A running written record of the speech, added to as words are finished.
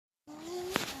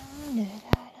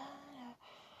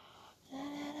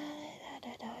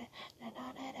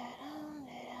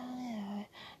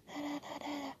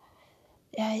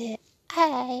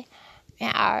hey,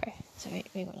 meow. So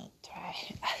we're gonna try.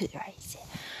 I see.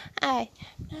 I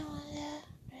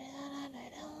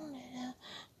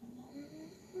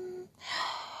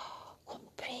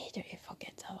completely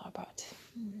forget all about.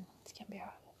 It can be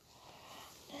hard.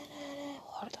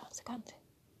 Hold on a second.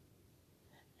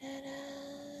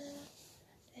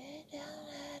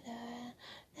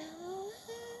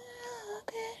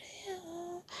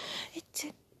 It's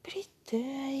a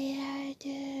pretty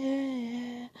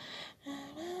idea.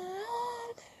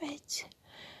 It's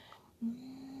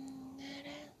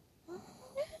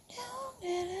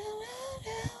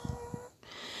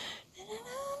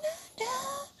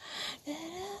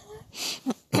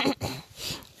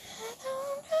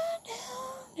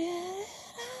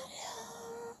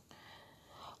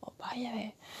oh, by the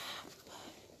way,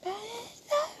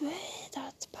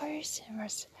 that person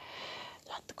was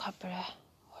that couple,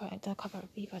 or the couple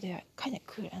of people, they are kind of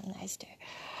cool and nice there.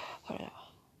 Hold on.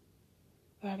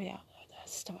 Well, yeah, the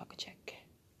stomach check.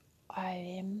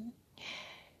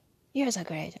 Yours are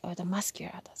great, or the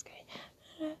muscular, that's great.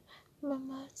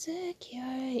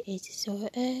 Muscular is so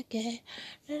okay.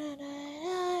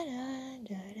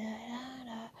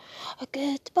 A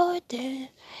good body,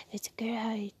 it's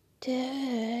great.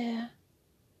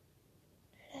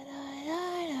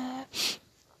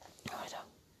 Hold on.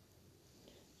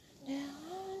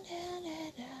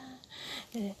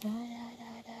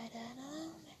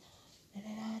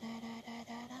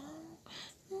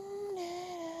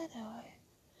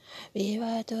 We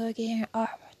were talking about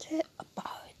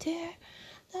it,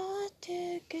 not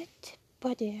to get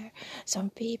body. Some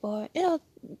people,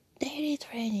 daily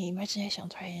training, imagination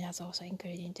training is also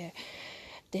including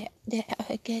they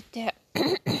get the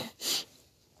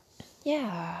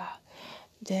yeah,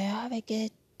 they have a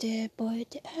get the body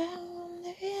and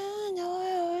you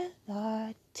know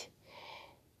that.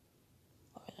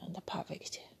 The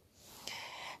perfect.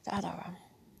 The other one.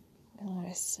 I'm gonna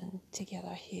listen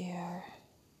together here.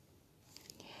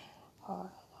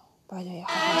 By the way,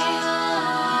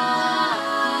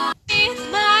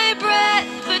 my breath,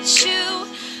 but you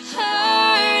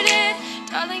heard it,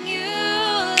 darling. You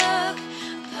look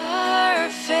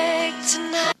perfect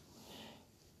tonight.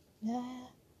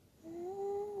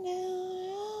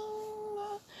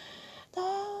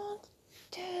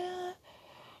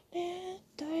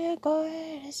 Do you go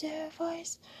as your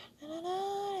voice?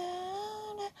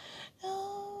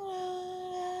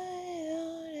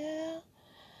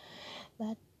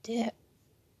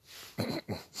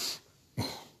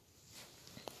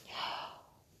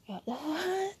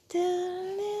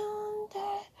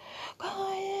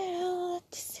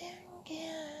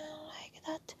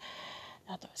 But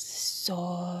that was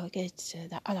so good.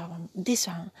 The other one, this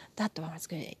one, that one was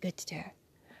good too.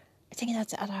 I think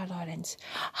that's Ada Lawrence.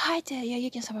 Hi there, yeah,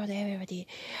 you can support everybody.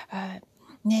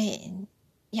 Name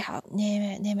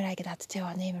like that too,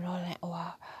 or name Lawrence,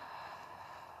 or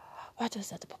what was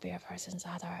that popular person's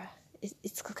other?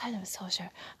 It's kind of social.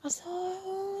 A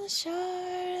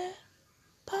social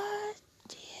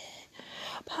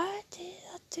party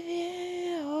that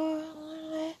we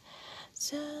only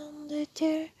send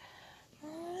to.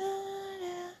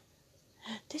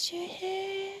 Did you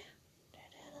hear?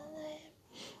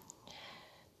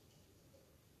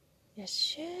 You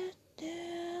should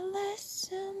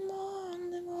listen more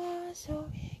and more so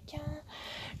we can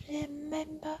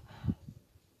remember.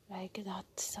 Like that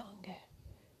song.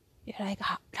 Yeah,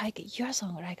 like your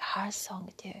song, like her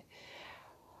song too.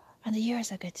 And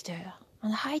yours are good too.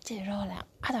 And hi to Roland.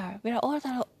 We're all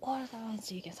the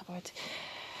ones you can support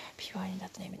people in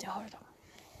that name to hold on.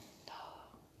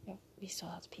 Yeah, we saw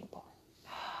that people.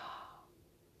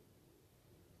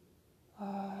 The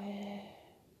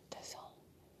song.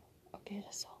 Okay,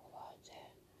 the song was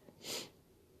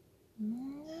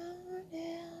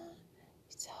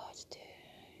it's hard to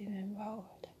remember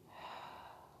all the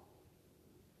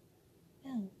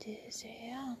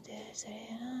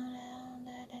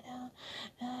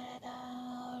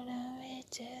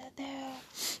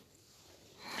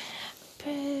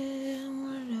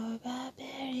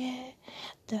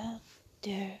the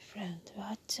different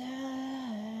water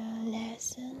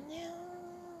listening.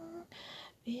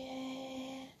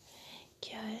 We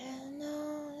can't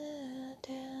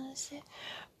see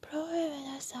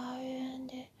the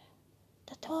sound.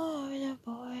 The tone of the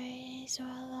voice will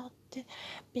not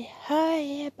be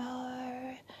high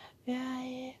bar.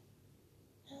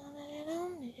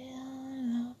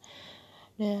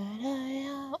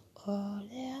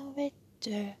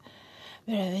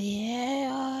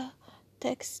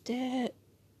 Text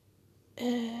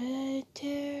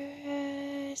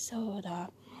soda.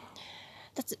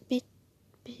 That's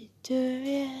between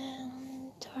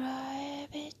Try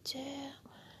it too.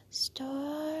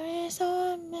 Stories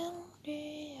of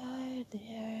memory are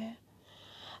there.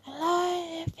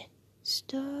 Life is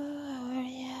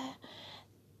story, yeah.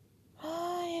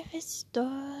 Life is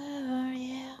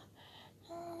story, yeah.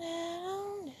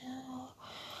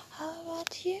 How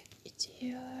about you? It's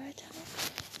your time.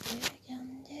 You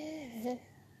can do.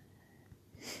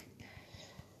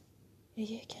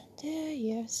 You can do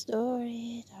your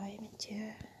story time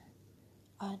too.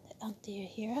 And until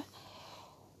here,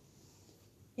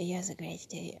 it was a great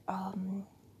day.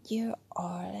 You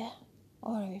are,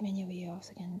 or many of you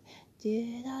also can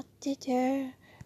do that too.